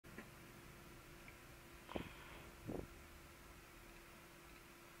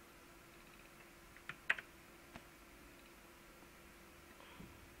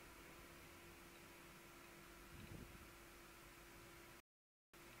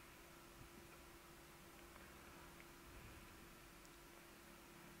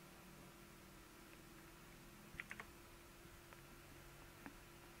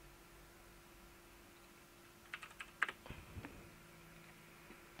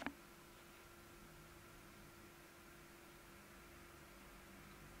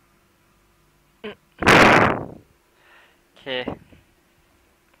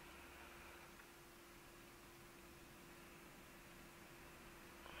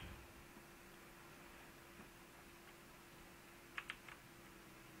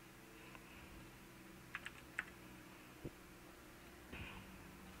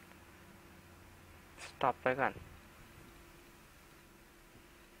ตอบไปก่อน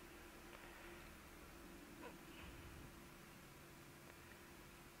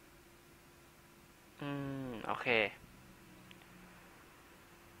โอเค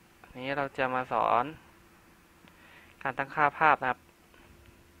นี้เราจะมาสอนการตั้งค่าภาพนะครับ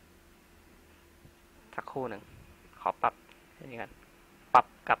สักครู่หนึ่งขอปรับนี่กันปรับ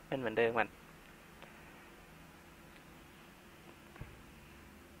กลับเป็นเหมือนเดิมกัน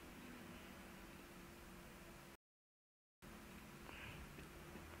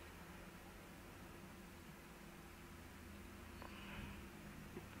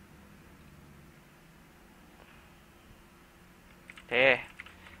โอเค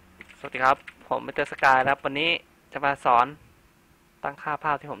สวัสดีครับผมมิสเตอร์สกายครับวันนี้จะมาสอนตั้งค่าภ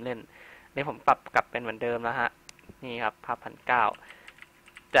าพที่ผมเล่นนี่ผมปรับกลับเป็นเหมือนเดิมแล้วฮะนี่ครับภาพ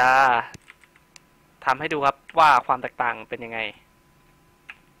1900จะทำให้ดูครับว่าความแตกต่างเป็นยังไง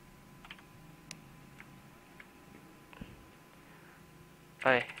เ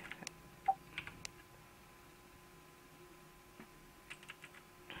ฮ้ย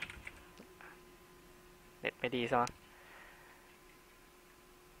เน็ตไม่ดีซะ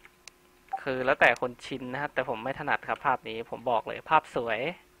คือแล้วแต่คนชินนะครับแต่ผมไม่ถนัดครับภาพนี้ผมบอกเลยภาพสวย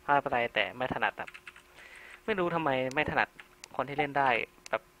ภาพอะไรแต่ไม่ถนัดแบบไม่รู้ทำไมไม่ถนัดคนที่เล่นได้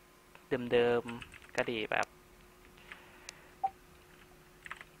แบบเดิมๆก็ดีแบบ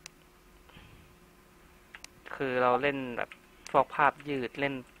คือเราเล่นแบบพวกภาพยืดเ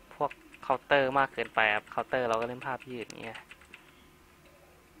ล่นพวกเคาน์เตอร์มากเกินไปครับเคาน์เตอร์เราก็เล่นภาพยืดอย่างเงี้ย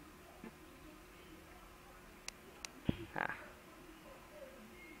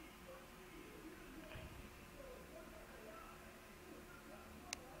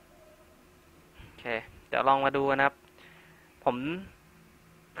โอเคเดี๋ยวลองมาดูนะครับผม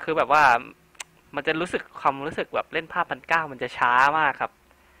คือแบบว่ามันจะรู้สึกความรู้สึกแบบเล่นภาพ1900มันจะช้ามากครับ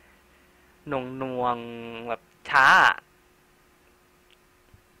หน่วงแบบช้า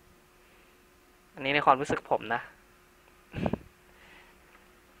อันนี้ในความรู้สึกผมนะ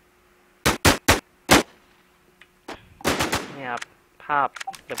นี่ครับภาพ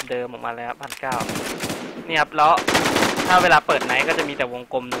เดิมๆออกมาแล้ว1900นี่ครับแล้วถ้าเวลาเปิดไหนก็จะมีแต่วง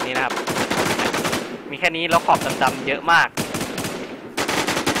กลมตรงนี้นะครับมีแค่นี้แล้วขอบดำๆเยอะมาก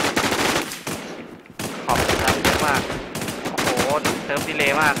ขอบดำๆเยอะมากโอ้โหเซิร์ฟดีเล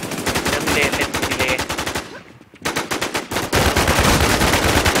ย์มากเซิร์ฟดีเลย์เน็ตดีเลย์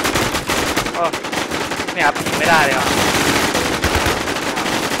เนี่ยครับยิงไม่ได้เลยครับ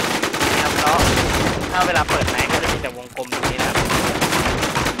นี่ครับแล้วถ้าเวลาเปิดไหนก็จะมีแต่วงกลมตรงนี้นะครับ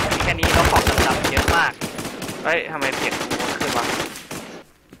มีแค่นี้แล้วขอบดำๆเยอะมากเฮ้ยทำไมเสียงกูขึ้นวะ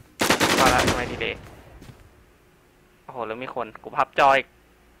ว่าแล้วทำไมดีเลย์โอ้โหแล้วมีคนกูพับจอย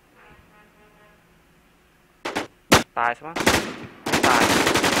ตายใช่ไหมไม่ตาย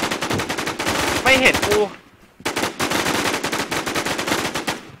ไม่เห็นกู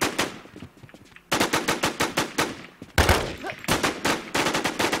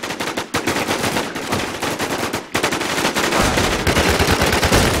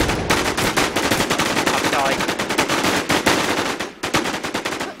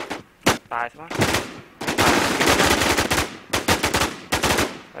ตายใช่ไหม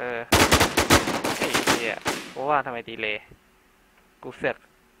ไอ้เหี้ยเพราะว่าทำไมดีเลยกูเสือก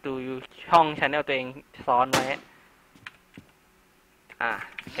ดูช่องชาแนลตัวเองซ้อนไว้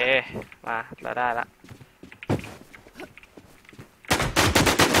โอเคมาเราได้ละ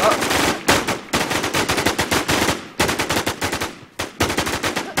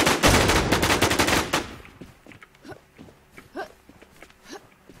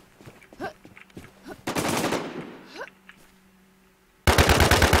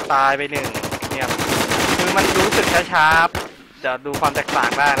ตายไปหนึ่งเนี่ยคือมันรู้สึกช้าๆจะดูความแตกต่าง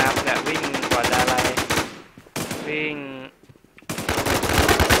ได้นะครับเนี่ยวิ่งกว่าจะอะไรวิ่ง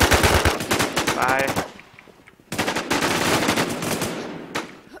ไป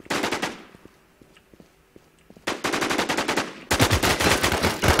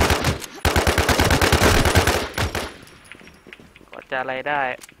กว่าจะอะไรได้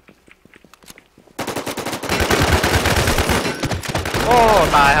โอ้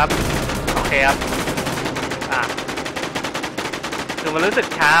ตายครับโอเคครับคือมันรู้สึก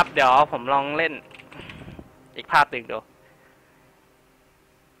ช้าเดี๋ยวผมลองเล่นอีกภาพหนึ่งดู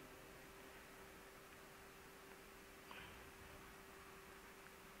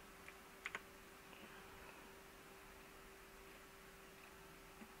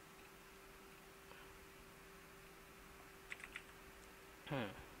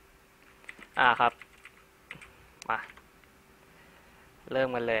ครับมาเริ่ม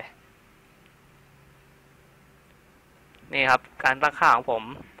กันเลยนี่ครับการตั้งค่าของ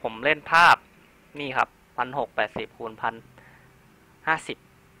ผมเล่นภาพ นี่ครับ1680คูณ1050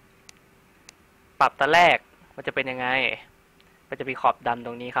ปรับตอนแรกมันจะเป็นยังไงมันจะมีขอบดำต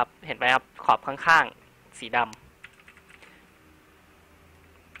รงนี้ครับเห็นไหมครับขอบข้างๆสีด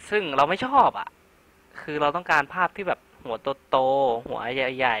ำซึ่งเราไม่ชอบอ่ะคือเราต้องการภาพที่แบบหัวโตๆหัวใ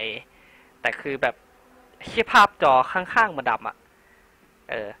หญ่ๆแต่คือแบบที่ภาพจอข้างๆมันดำอ่ะ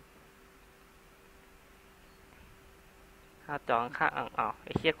ภาพจอข้างๆไ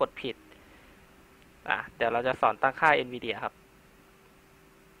อ้เหี้ยกดผิดเดี๋ยวเราจะสอนตั้งค่า NVIDIA ครับ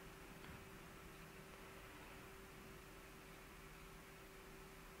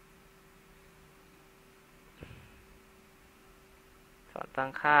สอนตั้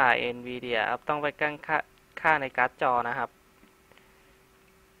งค่า NVIDIA ครับต้องไปตั้งค่าในการ์ดจอนะครับ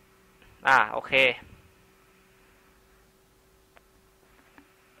โอเค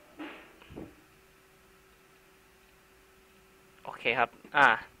ครับ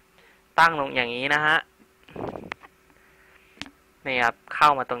ตั้งลงอย่างนี้นะฮะนี่ครับเข้า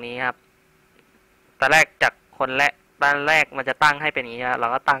มาตรงนี้ครับตอนแรกจากตอนแรกมันจะตั้งให้เป็นอย่างนี้เรา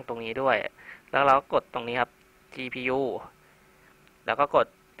ก็ตั้งตรงนี้ด้วยแล้วเราก็กดตรงนี้ครับ GPU แล้วก็กด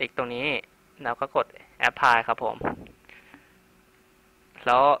ติ๊กตรงนี้แล้วก็กด Apply ครับผมแ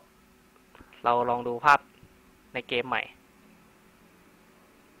ล้วเราลองดูภาพในเกมใหม่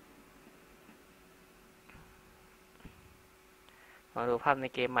มาดูภาพใน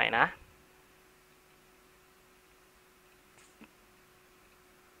เกมใหม่นะ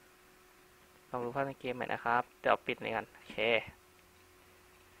ลองดูภาพในเกมใหม่นะครับเดี๋ยวปิดนี่กันโอเค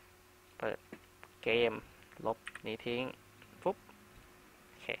เปิดเกมลบนี้ทิ้งปุ๊บ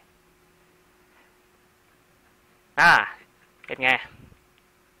โอเคเป็นไง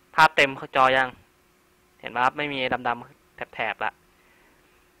ภาพเต็มจอยังเห็นไหมครับไม่มีดำๆแถบๆละ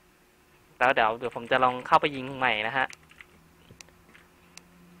แล้วเดี๋ยวผมจะลองเข้าไปยิงใหม่นะฮะ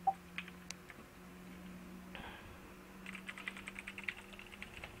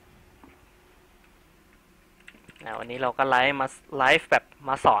วันนี้เราก็ไลฟ์แบบม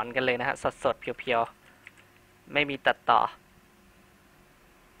าสอนกันเลยนะฮะสดๆเพียวๆไม่มีตัดต่อ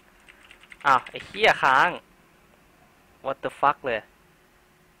ไอ้เหี้ยค้าง what the fuck เลย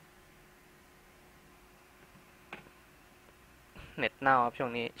เน็ตเน่าครับช่ว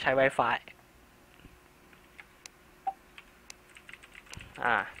งนี้ใช้ Wi-Fi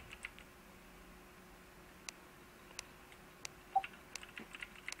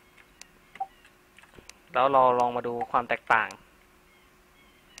แล้วเราลองมาดูความแตกต่าง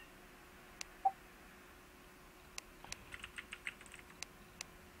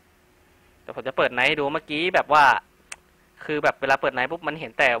แต่ผมจะเปิดไนท์ดูเมื่อกี้แบบว่าคือแบบเวลาเปิดไนท์ปุ๊บมันเห็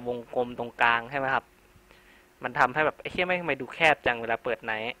นแต่วงกลมตรงกลางใช่ไหมครับมันทำให้แบบไอ้เหี้ยไม่ดูแคบจังเวลาเปิดไ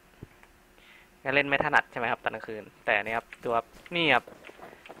นท์เล่นไม่ถนัดใช่ไหมครับตอนกลางคืนแต่นี่ครับดูครับนี่ครับ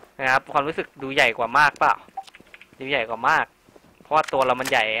นะครับความรู้สึกดูใหญ่กว่ามากเปล่าดูใหญ่กว่ามากเพราะว่าตัวเรามัน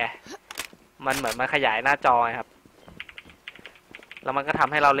ใหญ่มันเหมือนมันขยายหน้าจอครับแล้วมันก็ท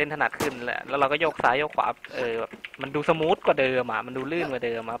ำให้เราเล่นถนัดขึ้นแล้วเราก็โยกซ้ายโยกขวามันดูสมูทกว่าเดิมมันดูลื่นกว่าเ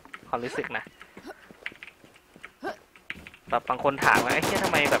ดิมครับความรู้สึกนะแบบบางคนถามว่าไอ้เหี้ยทำ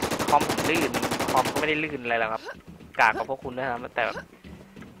ไมแบบคอมผมลื่นคอมก็ไม่ได้ลื่นอะไรหรอกครับกากกว่าพวกคุณนะครับแต่แบบ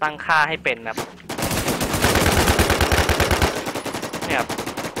ตั้งค่าให้เป็นครับเนี่ย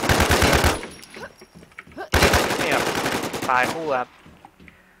ตายคู่ครับ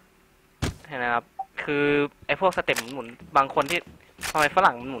เห็นไหมครับคือไอ้พวกสเต็ปหมุนบางคนที่ทำไมฝ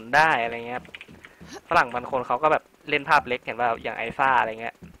รั่งมันหมุนได้อะไรเงี้ยฝรั่งบางคนเขาก็แบบเล่นภาพเล็กเห็นว่าอย่างไอซ่าอะไรเ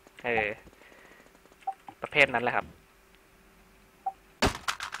งี้ยประเภทนั้นแหละครับ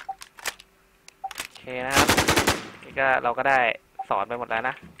โอเคนะครับนี่ก็เราก็ได้สอนไปหมดแล้ว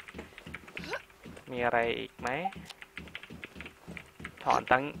นะมีอะไรอีกไหมถอน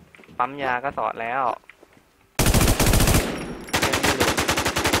ตั้งปั๊มยาก็สอนแล้ว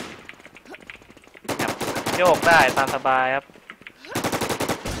โยกได้ตามสบายครับ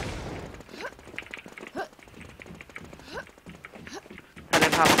ถ้าเล่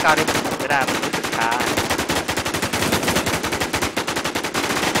นภาพก้าวได้ผมไม่ได้มันรู้สึกช้า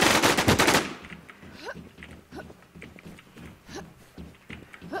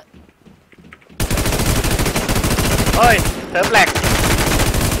เฮ้ยเซิร์ฟแหลก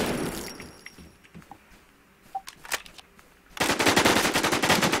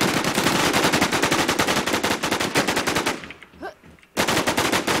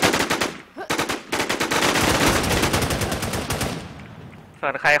ส่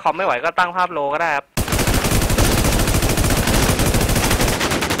วนใครคอมไม่ไหวก็ตั้งภาพโลก็ได้ครับ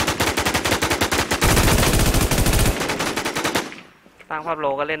ตั้งภาพโล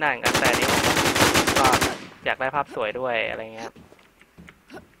ก็เล่นได้กันแต่นี่ผมก็อยากได้ภาพสวยด้วยอะไรเงี้ย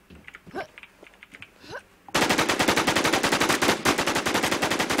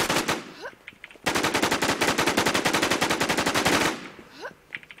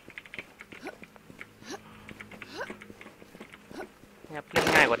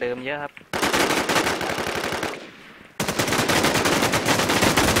กว่าเดิมเยอะครับ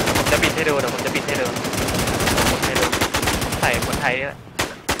ผมจะบิดให้ดูเดี๋ยวผมจะบิดให้ดูใส่คนไทยนี่แหละ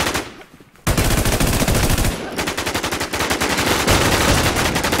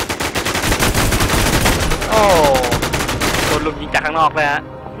โอ้โดนลุมยิงจากข้างนอกเลยฮะ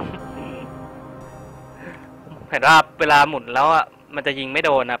เห็นว่าเวลาหมุนแล้วอ่ะมันจะยิงไม่โ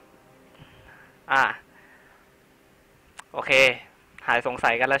ดนครับโอเคหายสง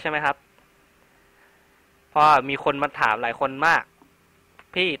สัยกันแล้วใช่ไหมครับเพราะมีคนมาถามหลายคนมาก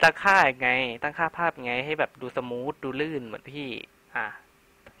พี่ตั้งค่ายังไงตั้งค่าภาพยังไงให้แบบดูสมูทดูลื่นเหมือนพี่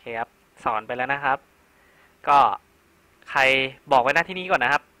โอเคครับสอนไปแล้วนะครับก็ใครบอกไว้หน้าที่นี้ก่อนน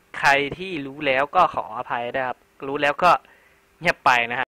ะครับใครที่รู้แล้วก็ขออภัยด้วยครับรู้แล้วก็เงียบไปนะฮะ